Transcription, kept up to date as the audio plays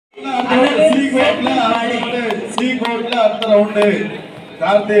C கோட்ல அடுத்த round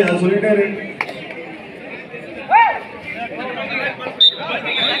Karthi அதை சொல்லிட்டே இருக்கு.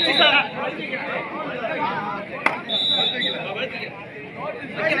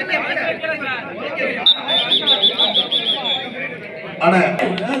 அண்ணா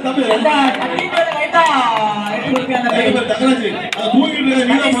தம்பி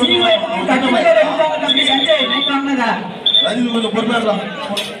கொஞ்சம் பொறுப்பா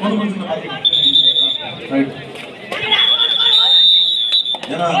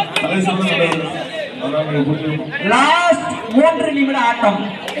லாஸ்ட் 3 நிமிட ஆட்டம்.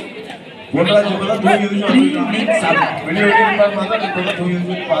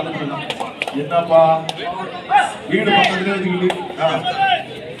 என்னப்பா வீடு பக்கத்துல வச்சுக்கிட்டு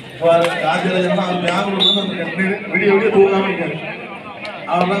விடிய விடிய தூங்காம இருக்காரு.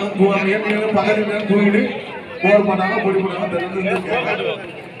 அவர்லாம் தூங்காம பக்கத்துல தூங்கிட்டு போர் பண்ணாங்க பொடி பண்ணாங்க.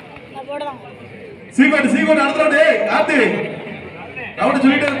 சீக்கோட்டு அடுத்த காத்து அவன்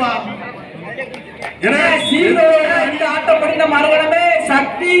சொல்லிட்டே இருப்பா. ஆட்டப்படிந்த மறுகணமே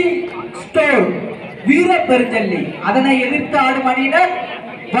சக்தி ஸ்டோர் வீர பெருஞ்சல்லி அதனை எதிர்த்து ஆடும் அணியினர்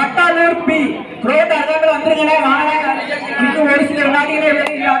வட்டாளூர் பி குரோட் அதாவது வந்துருங்க இன்னும் ஒரு சில வினாடிகளே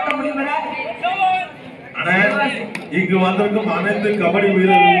வெளியில் ஆட்ட முடியுங்களா. இங்கு வந்திருக்கும் அனைத்து கபடி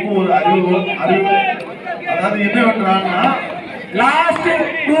வீரர்களுக்கும் ஒரு அறிவு அதாவது என்ன பண்றாங்கன்னா லாஸ்ட்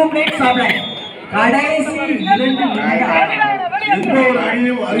 2 மினிட்ஸ் ஆப்ல கடைசி 2 நிமிடம் எந்த ஒரு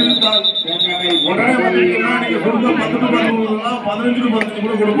அணியும் அறிவித்தால் உடனே வந்தீங்கன்னா நீங்க கொடுத்த 10 to 15 to 15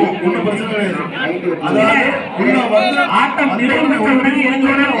 கூட கொடுப்போம். ஒன்றும் பிரச்சனை கிடையாது. அதாவது ஆட்டம் நிறைவு பெற்றவுடன்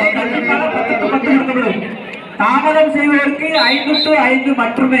கண்டிப்பாக 10 to 10 கொடுக்கப்படும். தாமதம் செய்வதற்கு 5 to 5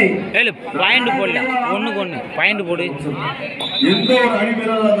 மட்டுமே. பாயிண்ட் போடல ஒண்ணுக்கு ஒண்ணு பாயிண்ட் போடு. எந்த ஒரு அணி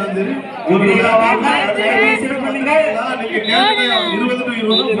வீரராக இருந்தாலும் சரி ஒரு நீங்க 20 to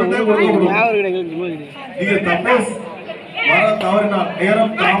 20 கொடுக்கணும். நீங்க சப்போஸ் வர தவறினால்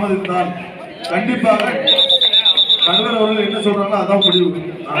நேரம் தாமதித்தால் கண்டிப்பாக நடுவர் அவர்கள் என்ன சொல்றாங்களோ அதான் முடிவு.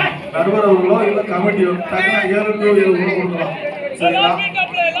 நடுவர் அவர்களோ இல்ல கமிட்டியோ 7 to 7 கொடுக்கலாம். சரிங்களா?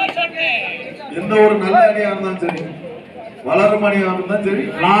 எந்த ஒரு நல்ல அணியா இருந்தாலும் சரி வளரும் அணியா இருந்தாலும் சரி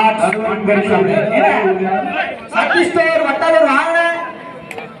சக்தி ஸ்டோர் வட்டாளூர் வாங்க.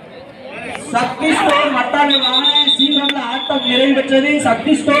 சக்தி ஸ்டோர் வட்டாளூர் வாங்க. சீக்கிரம் ஆட்டம் நிறைவு பெற்றது.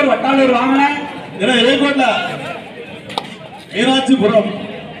 சக்தி ஸ்டோர் வட்டாளூர் வாங்க. இலைக்கோட்ல மீனாட்சிபுரம்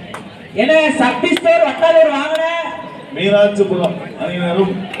சக்தி ஸ்டோர் வட்டாளூர் வாங்க. மீனாட்சிபுரம்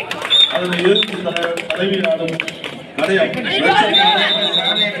அணியினரும் அதனை எதிர்த்து தலைவி ஆடும் கடையம்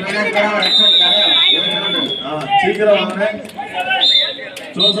சீக்கிரம் வாங்க.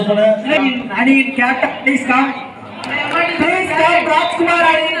 ஜோசப்பன அணியின் கேப்டன் ப்ளீஸ் கம். ராஜ்குமார்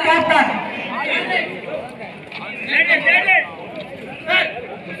அணியின் கேப்டன்.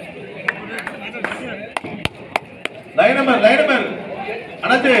 லைன் நம்பர்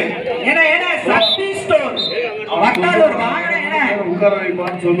அனதே சக்தி ஸ்டோர் வட்டாளூர் வாங்க. உட்கார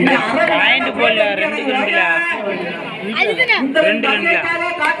வைப்பான்னு சொல்லுங்க. பாயிண்ட் போடல 2 நிமிடம்ல 2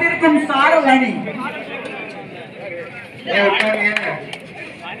 நிமிடம் காத்திருக்கும் சாரல் அணி.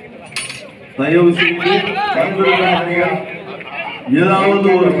 தயவு செய்து ஏதாவது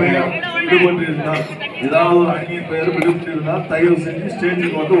ஒரு பெயர் விடுபட்டு இருந்தால் ஏதாவது ஒரு அணியின் பெயர் விடுபட்டு இருந்தால் தயவு செஞ்சு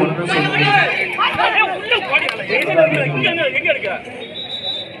ஸ்டேஜுக்கு வந்து உடனே சொல்லுங்க.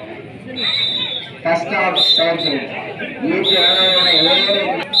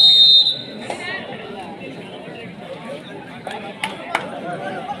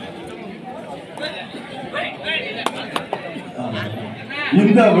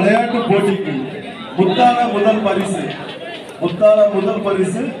 இந்த விளையாட்டு போட்டிக்கு முத்தான முதல்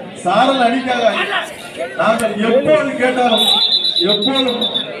பரிசு சாரல் அணிக்காக. நாங்கள் எப்போது கேட்டாலும் எப்போதும்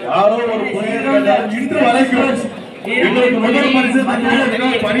யாரோ ஒரு பெயர் கேட்டாலும் இன்று வரைக்கும் எங்களுக்கு முதல் பரிசு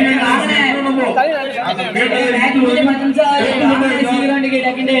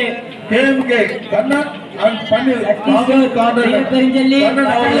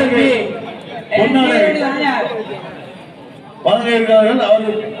வழங்க இருக்கிறார்கள்.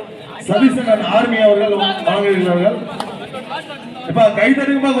 அவர்கள் சதீசன் ஆர்மி அவர்கள் வழங்க இருக்கிறார்கள். இப்ப கை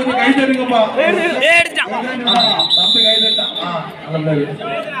தருங்கப்பா, கொஞ்சம் கை தருங்கப்பா. தம்பி கை தட்டான்.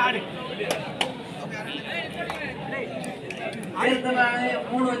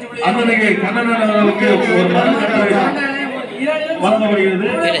 அண்ணனுக்கு கண்ணன் அவர்களுக்கு ஒரு வழங்கப்படுகிறது.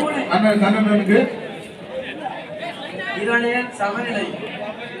 அண்ணன் கண்ணனுக்கு சமநிலை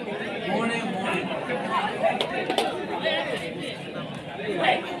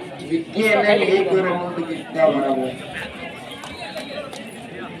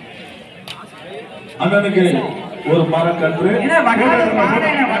அண்ணனுக்கு ஒரு மரக்கன்று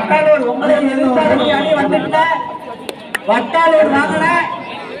வட்டாளூர் 9 வட்டாளூர் வாங்கல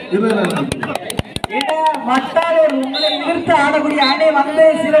வட்டாளூர் உங்களை எதிர்த்து ஆடக்கூடிய அணி வந்து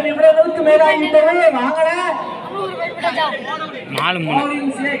சில நிமிடங்களுக்கு மேலாகிவிட்டது. வாங்கல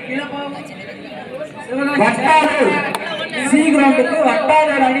 4-3 வட்டாளூர் சி கிரவுண்டுக்கு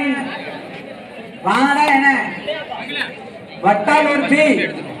வட்டாளூர் அணி வாங்கல. என்ன வட்டாளூர் பி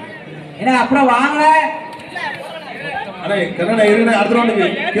என்ன அப்புறம் வாங்கல. அடே கண்ணடா இருங்க, அடுத்த ரவுண்டுக்கு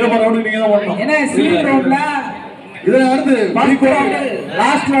கீழ போற ரவுண்டுக்கு நீங்க தான் ஓடணும். என்ன சி கிரவுண்ட்ல இதனை அடுத்து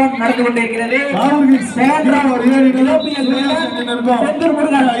லாஸ்ட் ரவுண்ட் நடந்து கொண்டிருக்கிறது. செந்தூர்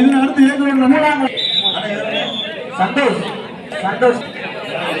முருகன் இதனை அடுத்து ஏ கிரவுண்ட் சந்தோஷ் சந்தோஷ்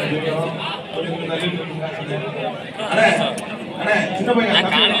அடே அடே சின்ன பையன்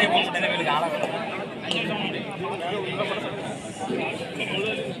காலையிலே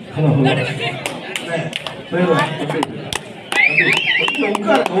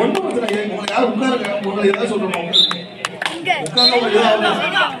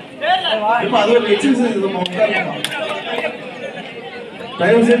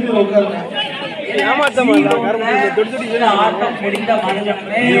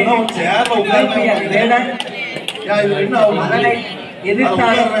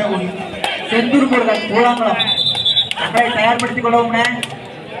செந்தூர் முருகன் பூராங்குளம் தயார்படுத்திக் கொள்ளவும்.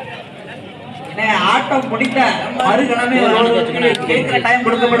 ஆட்டம் முடித்த மறுகணமே கேட்கிற டைம்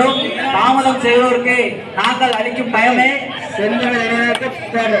கொடுக்கப்படும். தாமதம் செய்வோருக்கு நாங்கள் அளிக்கும் டைமே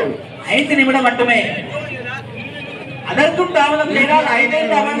 5 நிமிடம் மட்டுமே. அதற்கும் தாமதம் செய்தால் 5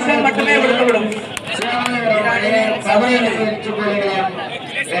 நிமிஷங்கள் மட்டுமே கொடுக்கப்படும்.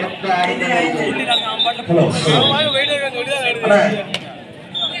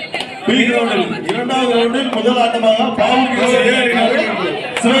 இரண்டாவது ரவுண்டில் முதல் ஆட்டமாக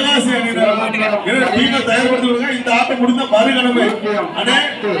சிவகாசி அணியினர் தயார்படுத்தி விடுங்க. இந்த ஆட்டம் முடிந்த மறுகணமே அண்ணே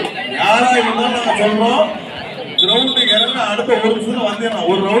யாரா இருந்தாலும் நாங்க சொல்றோம், கிரவுண்டு இறங்க அடுத்த 1 நிமிஷத்துல வந்தேன்.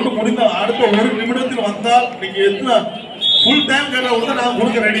 ஒரு ரவுண்டு முடிந்த அடுத்த 1 நிமிடத்தில் வந்தால் நீங்க எத்தனை ஃபுல் டைம் கேட்டா கூட நான்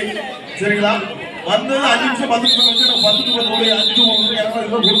கொடுக்க ரெடி. சரிங்களா? வந்தது 5 நிமிஷம் 10 நிமிஷம் வச்சு நான் 10 நிமிஷம் 5 நிமிஷம்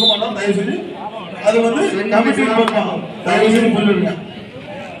கொடுக்க மாட்டோம். தயவு செஞ்சு அது வந்து கமிட்டி கொடுப்பாங்க. தயவு செஞ்சு சொல்லிடுங்க.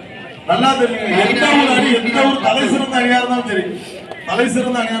 நல்லா தெரியுங்க, எந்த ஒரு அணி எந்த ஒரு தலை சிறந்த அணியா இருந்தாலும் சரி, தலை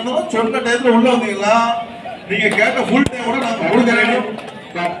சிறந்த அணியா இருந்தாலும் சொன்ன டயத்துல உள்ள வந்தீங்களா நீங்க கேட்ட ஃபுல் டைம் கூட நாங்க கொடுக்க ரெடி.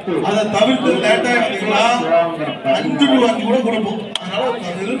 அதை தவிர்த்து லேட்டா வந்தீங்களா 5 to 5 கூட கொடுப்போம். அதனால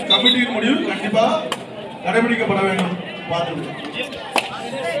கமிட்டியின் முடிவு கண்டிப்பா கடைபிடிக்கப்பட வேண்டும். பார்த்துக்கோங்க.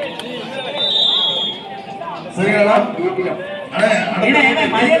 சரிங்களா?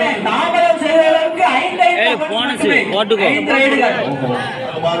 தாமதம் செய்வதற்கு 5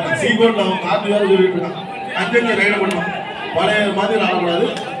 சீக்கிரம் அவங்க காட்டு வேற சொல்லிட்டு இருக்காங்க. 5 ரைடு பண்ணணும். பழைய மாதிரி ஆடக்கூடாது.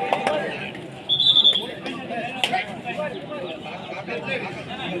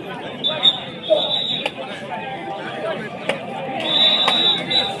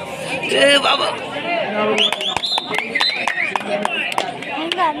 பாபா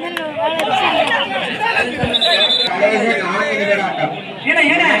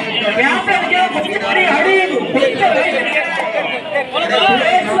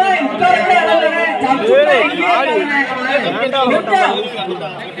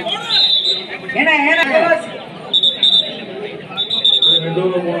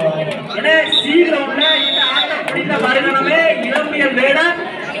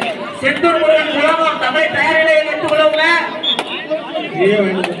செந்தூர் முருகன் மூலம் தந்தை தயாரிலே எடுத்துக் கொள்ளுங்க.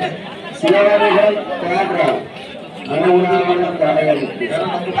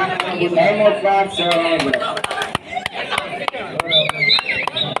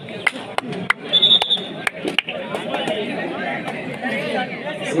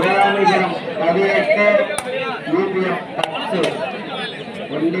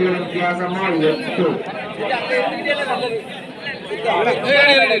 வண்டிகள் வித்தியாசமா 8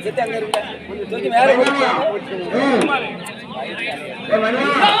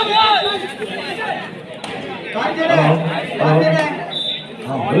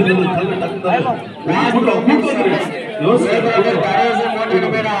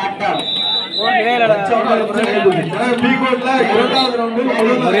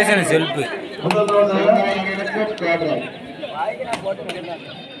 செல்ஃபு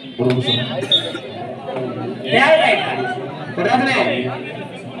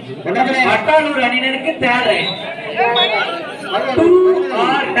வட்டாளூர் அணியினருக்கு தேவை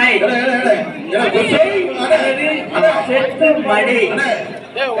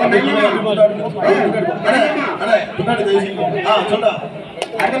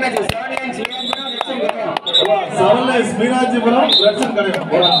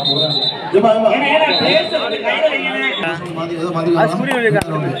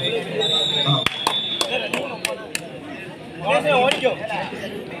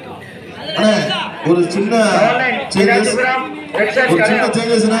ஒரு சின்ன சேஞ்சஸ்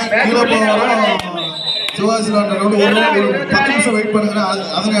கீழே போனாலும் சிவாஜி ஒரு 10 நிமிஷம் வெயிட் பண்ணுங்க.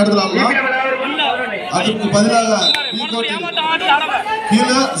 அதனை இடத்துல ஆடலாம். அதுக்கு பதிலாக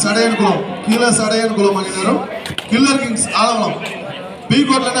கீழே சடையன் குளம் மணி நேரம் கில்லர் கிங்ஸ் ஆடலாம். பி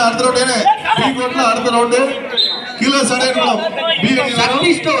கோட்ல அடுத்த ரவுண்டு கீழே சடையன் குளம்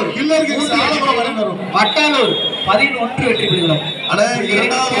கில்லர் கிங்ஸ் ஆடலாம் மணி நேரம் வட்டாலூர் 11 வெற்றி பெறுகிறோம்.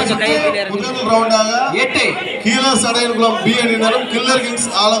 முதல் ரவுண்டாக கீழே சடையன் குளம் பி அணி நேரம் கில்லர் கிங்ஸ்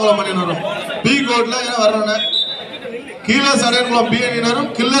ஆலங்குளம் மணி நேரம் பி கோட்ல வரணும். கீழே சடையன் குளம் பி அணி நேரம்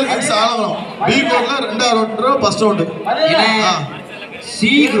கில்லர் கிங்ஸ் ஆலங்குளம் பி கோட்ல 2வது ரவுண்ட் ஃபர்ஸ்ட் ரவுண்ட்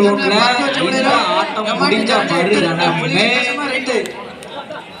சி கிரவுண்ட்ல ஆட்டம் முடிஞ்ச மறுநாளே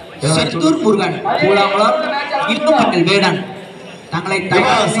சத்தூர் முருகன் பூலாங்குளம் இன்னும் மக்கள் வேடன் தங்களை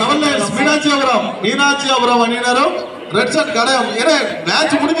மீனாட்சிபுரம் அணி நேரம் ரெட் ஷர்ட் கடையம். ஏன்னா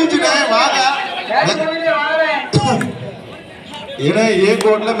மேட்ச் முடிஞ்சிச்சுனே வாங்க. ஏன்னா ஏ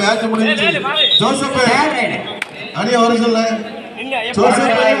கோட்ல மேட்ச் முடிஞ்சிச்சு. ஜோசப் அணிய வர சொல்ல.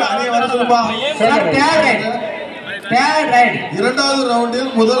 ஜோசப் அணிய வர சொல்லுப்பா. இரண்டாவது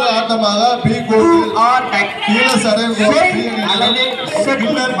ரவுண்டில் முதல் ஆட்டமாக பி கோட்டில் கீழே சடையன்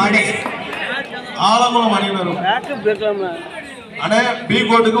ஆலங்குளம் அணி நேரம். அண்ணே பி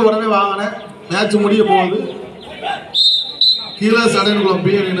கோட்டுக்கு உடனே வாங்கினேன். மேட்ச் முடிய போகுது. கீழே சடையன் குளம்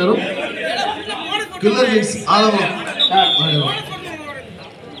பி அணி நேரம் கில்லர் கிங்ஸ் ஆலங்குளம்.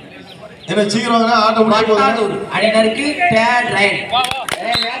 என்ன சீக்கிரம் ஆட்டம் முடிய போகுது. அணியினருக்கு தேர்ட் ரைட்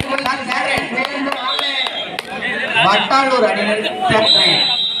வட்டாலூர் அணியினருக்கு தேர்ட் ரைட்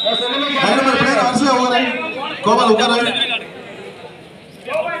கோபால் உட்கார.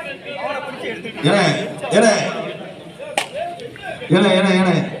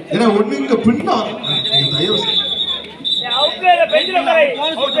 ஒண்ணுங்க பின்னா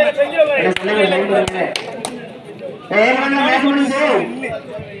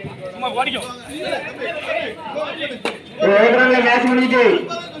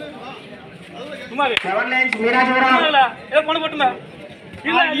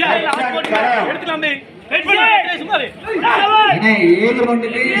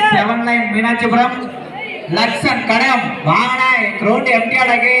மீனாட்சிபுரம் லக்ஷன் கடம் வாங்க கிரவுண்ட்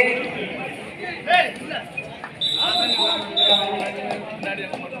எம்டிஆர் அகைன்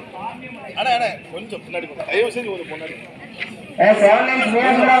கொஞ்சம் பின்னாடி தயவு செஞ்சு ஒரு பொன்னாடி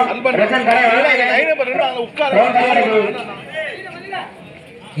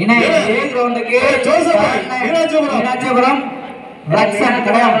மீனாட்சிபுரம் அணி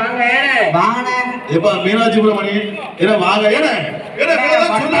வாங்க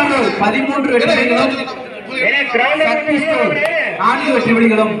 13 வெற்றி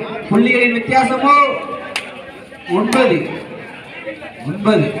பெறுகிறோம். புள்ளிகளின் வித்தியாசமோ 9.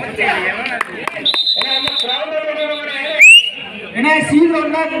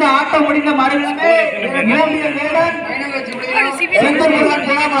 இந்த ஆட்டம் முடிந்த மறுநாளே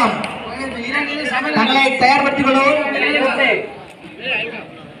தங்களை தயார்படுத்திக் கொள்வோம்.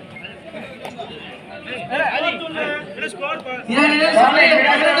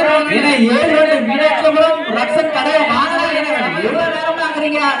 மீனாட்சிபுரம் ரக்ஷன் கடையை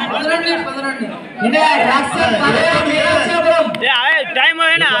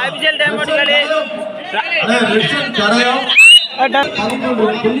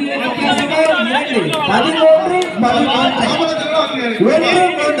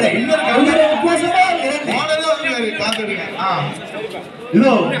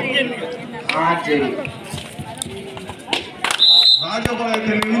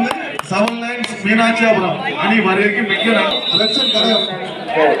ராஜபாளையத்திலிருந்து 7 லைன்ஸ் மீனாட்சிபுரம் அணி வருகைக்கு மிக்க எலெக்ஷன் கடையம்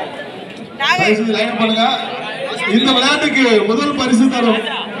லைன் பண்ணுங்க. இந்த விளையாட்டுக்கு முதல் பரிசு தரும்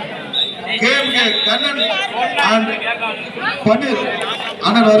கேஎம்கே கண்ணன் அண்ட் பன்னீர்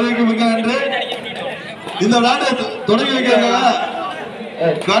அண்ணன் வருகைக்கு மிக்க நன்றி. இந்த விளையாட்டை தொடங்கி வைக்கிறாங்க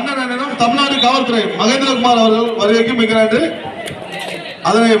கண்ணன் அண்ணனும் தமிழ்நாடு காவல்துறை மகேந்திரகுமார் அவர்கள் வருகைக்கு மிக்க நன்றி.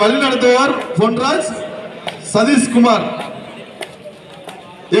 அதனை வழிநடத்துவர் பொன்ராஜ் சதீஷ்குமார்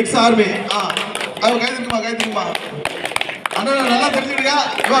எக்ஸ் ஆர்மி. கைதுக்குமா அண்ணா நல்லா தெரிஞ்சுக்கிட்டியா?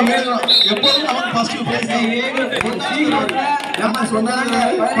 எப்போதும் நமக்கு ஃபர்ஸ்ட் பிரைஸ் நம்ம சொன்னாங்க.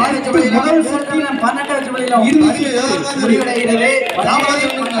 முதல் சுற்றில் 12 வெற்றி பெறுகிறோம். முடிவடைகிறது.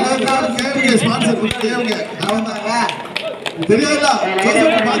 ஸ்பான்சர் கேளுங்க தெரியாதா?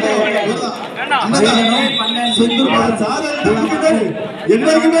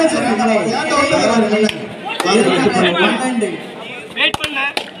 என்னைக்குமே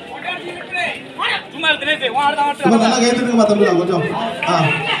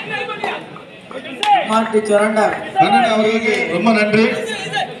சுரண்டா கண்ணன் அவர்களுக்கு ரொம்ப நன்றி.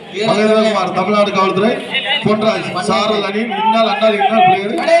 மகளிர் தமிழ்நாடு காவல்துறை பொன்ராஜ் சாரல் அணி இன்னால் அண்ணால் இன்னால்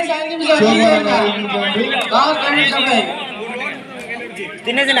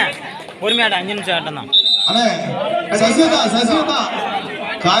தின்னதுண்ணா பொறுமையாட 5 நிமிஷம் ஆட்டம் தான். அண்ணே சசியதா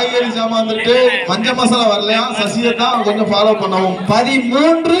காய்கறி சாமான் வந்துட்டு மஞ்சள் மசாலா வரலையா? சசியதான் கொஞ்சம் ஃபாலோ பண்ணவும்.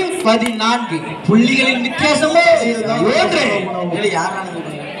 13-14 புள்ளிகளின் வித்தியாசமே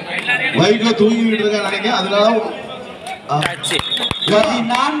பைக்ல தூங்கிட்டு இருக்கா நினைக்கிறேன். அதனால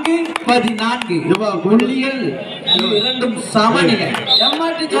 14 புள்ளிகள் இரண்டும் சமநிலை.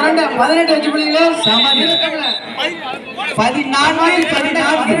 MRT சுரண்டை 18 வச்சு புள்ளிகள் சமநிலை. 14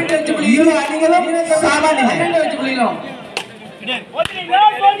 இரு அணிகளும் சமநிலை. 18 வச்சு புள்ளிகளும்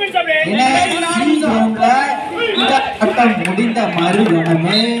முடிந்த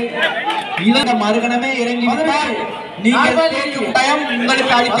மறுகணமே இறங்கிவிட்டால் நீங்கள் டயம்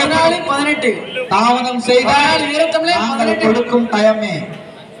உங்களுக்கு அளிக்கப்படும். 18 தாமதம் செய்தால் நாங்கள் கொடுக்கும் டயமே.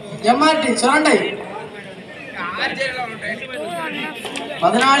 MRT சுரண்டை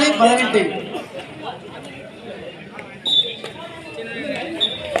 14-18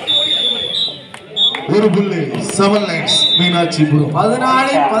 ஒரு புள்ளி 7 லைன்ஸ் மீனாட்சிபுரம்.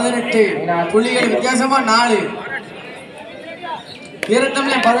 14-18 புள்ளிகள் வித்தியாசமா 4.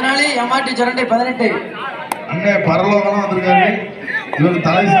 வீரத்தமிழ 14 MRT சுரண்டை 18. அண்ணே பரலோகம் வந்திருக்காரு. இவர்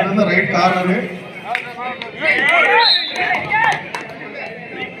தலை சிறந்த ரைட் கார்னரு.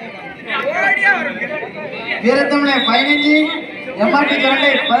 வீரத்தமிழ 15 MRT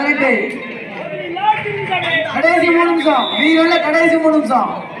சுரண்டை 18. கடைசி 3 நிமிஷம். வீரல கடைசி 3 நிமிஷம்.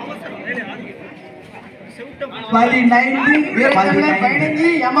 15 வீரத்தமிழ 15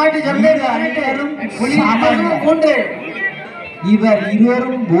 MRT சுரண்டை 3. இவர்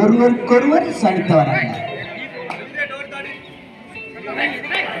இருவரும் ஒருவருக்கொருவர் சலித்தவர்கள்.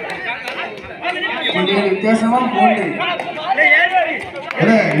 வித்தியாசமா 3.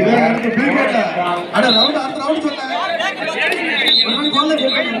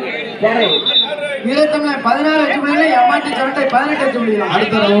 வீரத்தமிழ 16 வச்சு முடியல. MRT சுரண்டை 18 வச்சு முடியலாம்.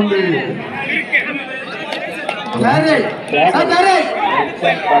 அடுத்த ரவுண்டு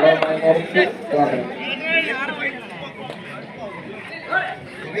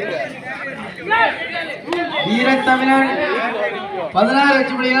வீரத்தமிழன் 16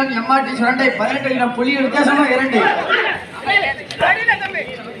 வச்சு முடியலாம். MRT சுரண்டை 18 புள்ளிகள் வித்தியாசமா 2.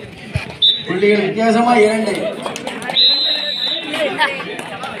 புள்ளிகள் வித்தியாசமா 2.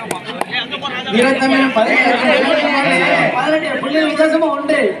 வீரத்தமிழன் 18 புள்ளிகள் வித்தியாசமா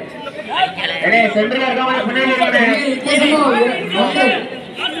 1.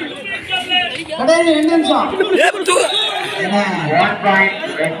 கடைசி 2 நிமிஷம்.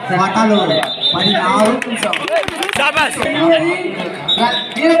 16 நிமிஷம்.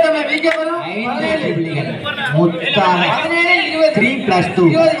 வீரத்தமிழ் வீக்கபுரம் 3+2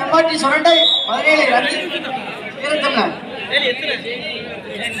 MRT சுரண்டை 17 ரன். வீரத்தமிழ்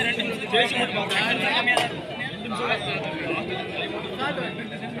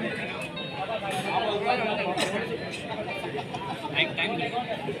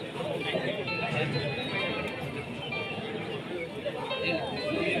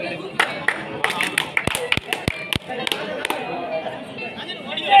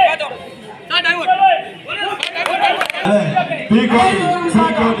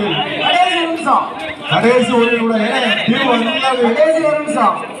கடைசி ஒரு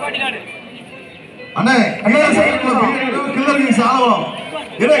நிமிஷம். அண்ணே கில்லர் சாலவம்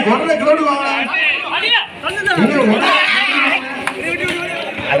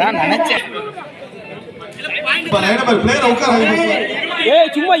அதான் நினைச்சேன்.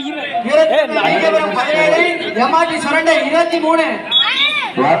 சும்மா MRT Surandai 23.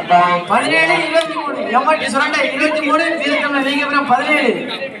 17-23 MRT Surandai 23. வீரத்தமிழ் வீக்கபுரம் 17.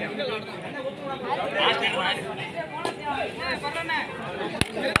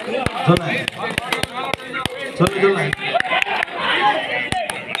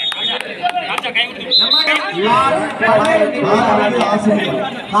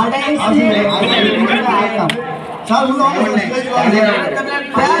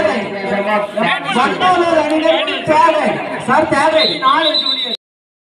 Sir தேவை 4